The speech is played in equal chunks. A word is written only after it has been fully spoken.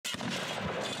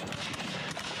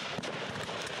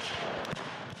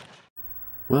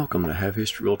Welcome to Have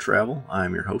History Will Travel. I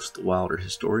am your host, the Wilder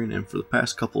Historian, and for the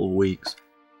past couple of weeks,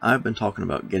 I've been talking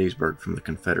about Gettysburg from the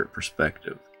Confederate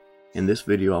perspective. In this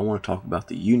video, I want to talk about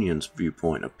the Union's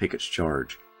viewpoint of Pickett's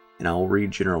charge, and I will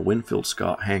read General Winfield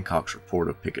Scott Hancock's report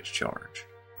of Pickett's charge.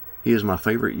 He is my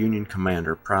favorite Union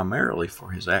commander primarily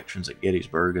for his actions at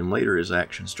Gettysburg and later his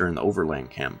actions during the Overland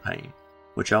Campaign,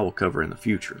 which I will cover in the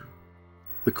future.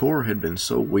 The Corps had been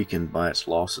so weakened by its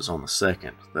losses on the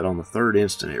 2nd that on the 3rd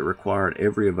instant it required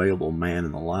every available man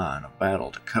in the line of battle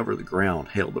to cover the ground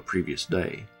held the previous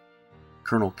day.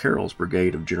 Colonel Carroll's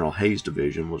brigade of General Hayes'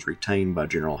 division was retained by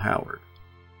General Howard,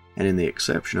 and in the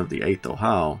exception of the 8th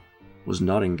Ohio, was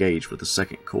not engaged with the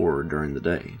 2nd Corps during the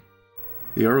day.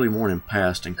 The early morning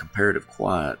passed in comparative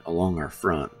quiet along our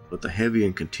front, but the heavy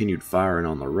and continued firing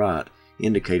on the right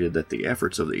indicated that the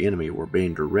efforts of the enemy were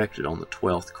being directed on the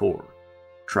 12th Corps.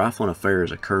 Trifling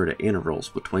affairs occurred at intervals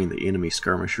between the enemy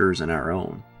skirmishers and our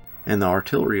own, and the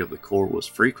artillery of the Corps was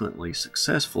frequently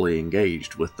successfully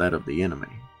engaged with that of the enemy.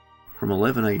 From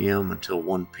 11 a.m. until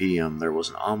 1 p.m. there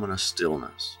was an ominous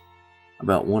stillness.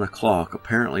 About 1 o'clock,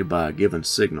 apparently by a given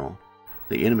signal,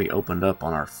 the enemy opened up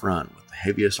on our front with the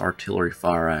heaviest artillery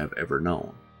fire I have ever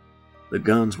known. The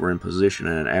guns were in position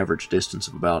at an average distance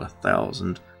of about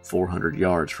 1,400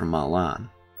 yards from my line,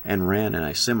 and ran in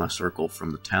a semicircle from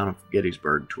the town of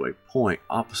Gettysburg to a point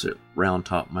opposite Round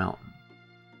Top Mountain.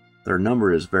 Their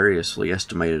number is variously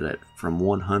estimated at from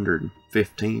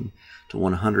 115 to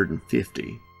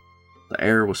 150. The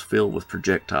air was filled with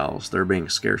projectiles, there being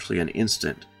scarcely an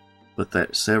instant but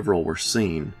that several were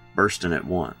seen bursting at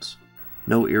once.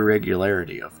 No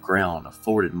irregularity of ground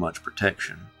afforded much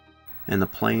protection, and the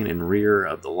plain in rear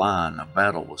of the line of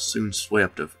battle was soon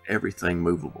swept of everything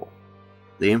movable.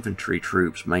 The infantry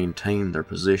troops maintained their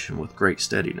position with great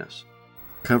steadiness,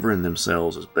 covering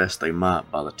themselves as best they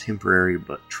might by the temporary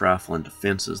but trifling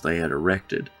defenses they had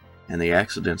erected and the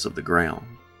accidents of the ground.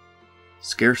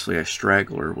 Scarcely a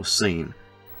straggler was seen,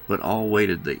 but all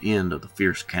waited the end of the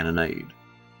fierce cannonade.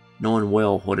 Knowing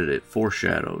well what it had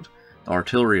foreshadowed, the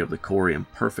artillery of the Corps,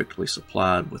 imperfectly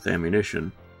supplied with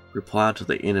ammunition, replied to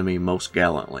the enemy most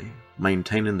gallantly,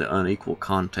 maintaining the unequal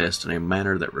contest in a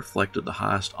manner that reflected the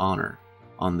highest honor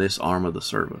on this arm of the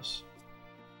service.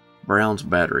 Brown's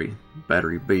battery,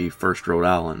 Battery B, 1st Rhode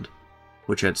Island,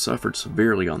 which had suffered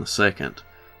severely on the 2nd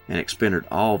and expended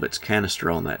all of its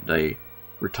canister on that day,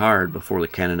 retired before the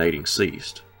cannonading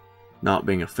ceased, not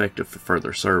being effective for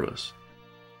further service.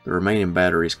 The remaining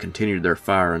batteries continued their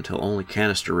fire until only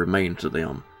canister remained to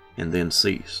them, and then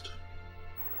ceased.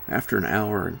 After an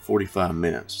hour and 45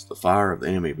 minutes, the fire of the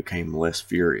enemy became less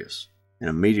furious, and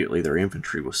immediately their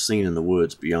infantry was seen in the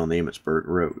woods beyond the Emmitsburg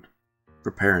road,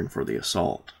 preparing for the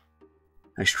assault.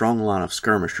 A strong line of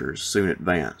skirmishers soon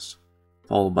advanced,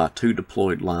 followed by 2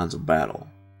 deployed lines of battle,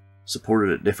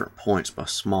 supported at different points by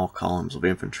small columns of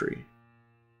infantry.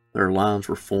 Their lines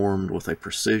were formed with a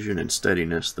precision and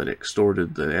steadiness that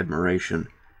extorted the admiration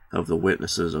of the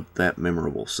witnesses of that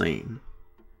memorable scene.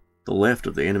 The left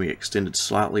of the enemy extended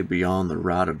slightly beyond the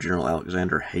right of General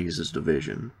Alexander Hayes'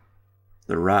 division,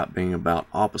 the right being about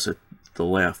opposite the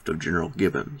left of General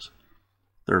Gibbon's.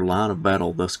 Their line of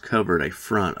battle thus covered a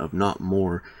front of not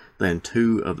more than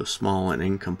 2 of the small and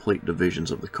incomplete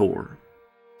divisions of the Corps.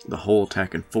 The whole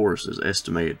attacking force is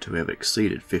estimated to have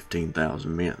exceeded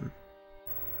 15,000 men.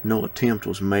 No attempt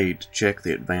was made to check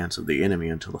the advance of the enemy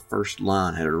until the first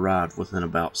line had arrived within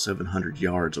about 700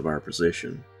 yards of our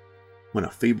position, when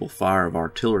a feeble fire of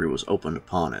artillery was opened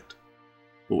upon it,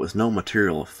 but with no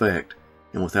material effect,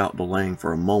 and without delaying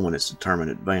for a moment its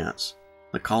determined advance,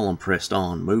 the column pressed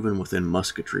on, moving within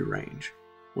musketry range,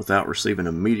 without receiving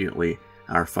immediately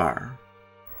our fire,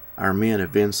 our men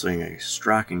evincing a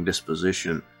striking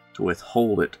disposition to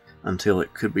withhold it until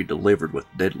it could be delivered with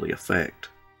deadly effect.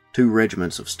 2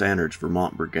 regiments of Stannard's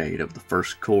Vermont Brigade of the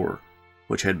 1st Corps,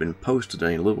 which had been posted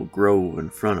in a little grove in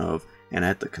front of and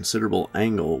at the considerable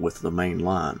angle with the main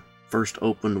line, first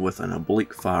opened with an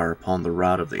oblique fire upon the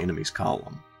right of the enemy's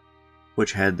column,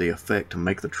 which had the effect to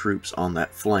make the troops on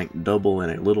that flank double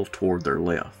and a little toward their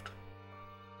left.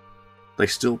 They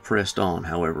still pressed on,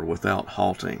 however, without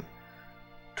halting,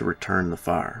 to return the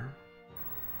fire.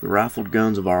 The rifled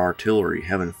guns of our artillery,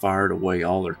 having fired away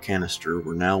all their canister,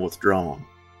 were now withdrawn,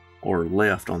 or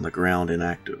left on the ground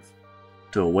inactive,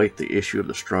 to await the issue of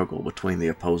the struggle between the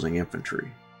opposing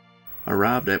infantry.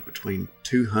 Arrived at between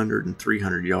 200 and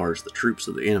 300 yards, the troops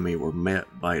of the enemy were met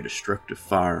by a destructive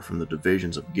fire from the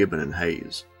divisions of Gibbon and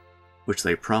Hayes, which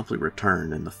they promptly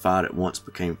returned, and the fight at once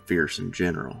became fierce and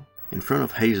general. In front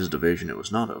of Hayes' division it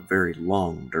was not a very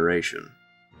long duration.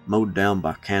 Mowed down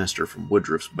by canister from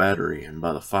Woodruff's battery and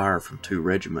by the fire from 2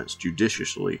 regiments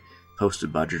judiciously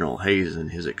posted by General Hayes in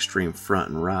his extreme front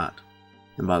and right,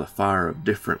 and by the fire of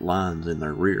different lines in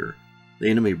their rear, the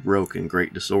enemy broke in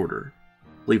great disorder,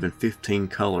 leaving 15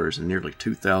 colors and nearly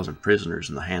 2,000 prisoners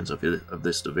in the hands of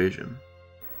this division.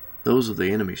 Those of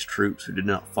the enemy's troops who did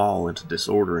not fall into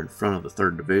disorder in front of the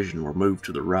 3rd Division were moved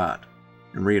to the right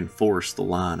and reinforced the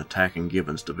line attacking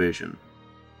Gibbon's division.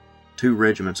 2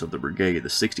 regiments of the brigade, the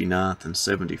 69th and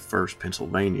 71st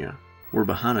Pennsylvania, were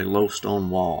behind a low stone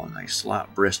wall and a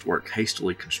slight breastwork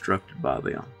hastily constructed by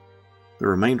them, the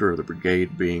remainder of the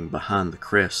brigade being behind the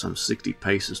crest some 60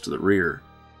 paces to the rear,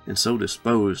 and so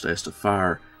disposed as to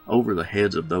fire over the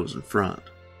heads of those in front.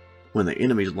 When the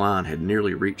enemy's line had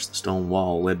nearly reached the stone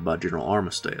wall led by General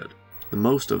Armistead, the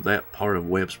most of that part of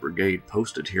Webb's brigade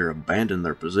posted here abandoned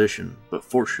their position, but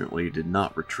fortunately did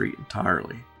not retreat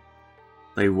entirely.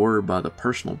 They were, by the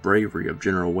personal bravery of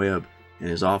General Webb and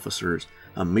his officers,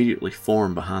 immediately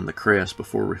formed behind the crest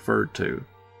before referred to,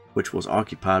 which was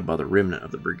occupied by the remnant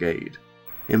of the brigade.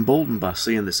 Emboldened by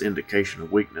seeing this indication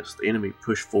of weakness, the enemy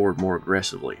pushed forward more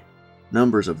aggressively,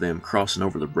 numbers of them crossing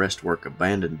over the breastwork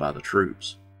abandoned by the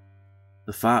troops.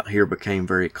 The fight here became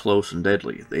very close and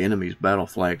deadly. The enemy's battle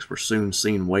flags were soon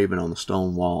seen waving on the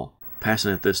stone wall.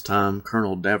 Passing at this time,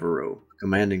 Colonel Devereaux,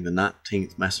 commanding the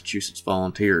 19th Massachusetts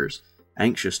Volunteers,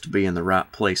 anxious to be in the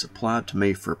right place, applied to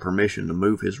me for permission to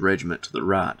move his regiment to the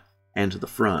right and to the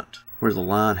front, where the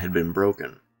line had been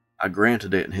broken. I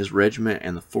granted it, and his regiment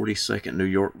and the 42nd New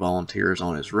York Volunteers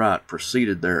on his right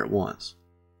proceeded there at once.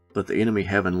 But the enemy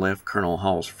having left Colonel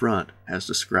Hall's front, as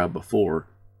described before,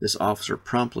 this officer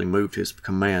promptly moved his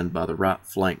command by the right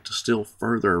flank to still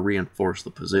further reinforce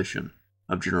the position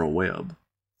of General Webb,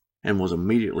 and was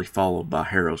immediately followed by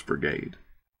Harrow's brigade.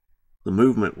 The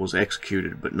movement was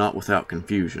executed, but not without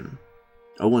confusion,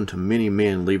 owing to many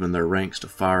men leaving their ranks to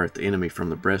fire at the enemy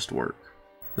from the breastwork.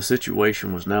 The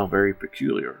situation was now very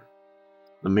peculiar.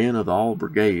 The men of all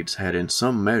brigades had in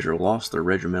some measure lost their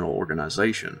regimental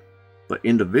organization, but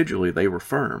individually they were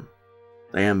firm.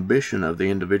 The ambition of the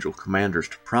individual commanders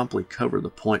to promptly cover the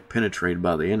point penetrated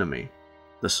by the enemy,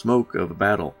 the smoke of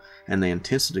battle, and the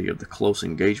intensity of the close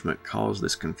engagement caused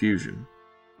this confusion.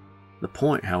 The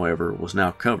point, however, was now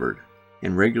covered.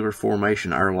 In regular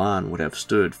formation, our line would have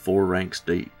stood 4 ranks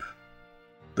deep.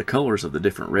 The colors of the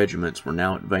different regiments were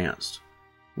now advanced,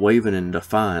 waving in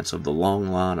defiance of the long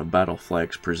line of battle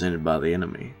flags presented by the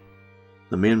enemy.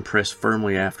 The men pressed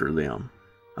firmly after them,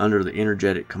 under the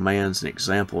energetic commands and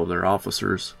example of their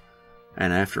officers,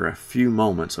 and after a few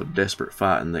moments of desperate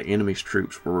fighting, the enemy's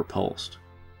troops were repulsed,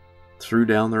 threw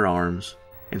down their arms,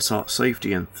 and sought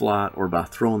safety in flight or by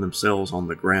throwing themselves on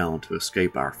the ground to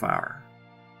escape our fire.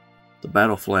 The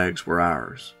battle flags were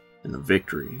ours, and the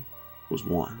victory was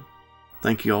won.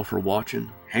 Thank you all for watching.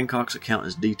 Hancock's account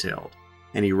is detailed,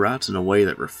 and he writes in a way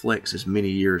that reflects his many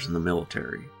years in the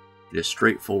military. It is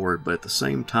straightforward, but at the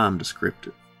same time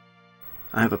descriptive.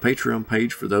 I have a Patreon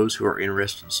page for those who are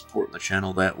interested in supporting the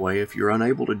channel that way. If you're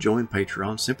unable to join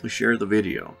Patreon, simply share the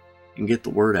video and get the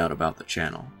word out about the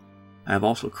channel. I have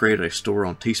also created a store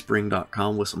on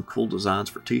teespring.com with some cool designs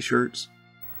for t-shirts.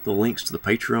 The links to the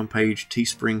Patreon page,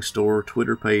 Teespring store,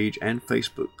 Twitter page, and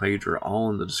Facebook page are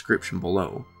all in the description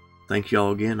below. Thank you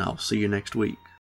all again. I'll see you next week.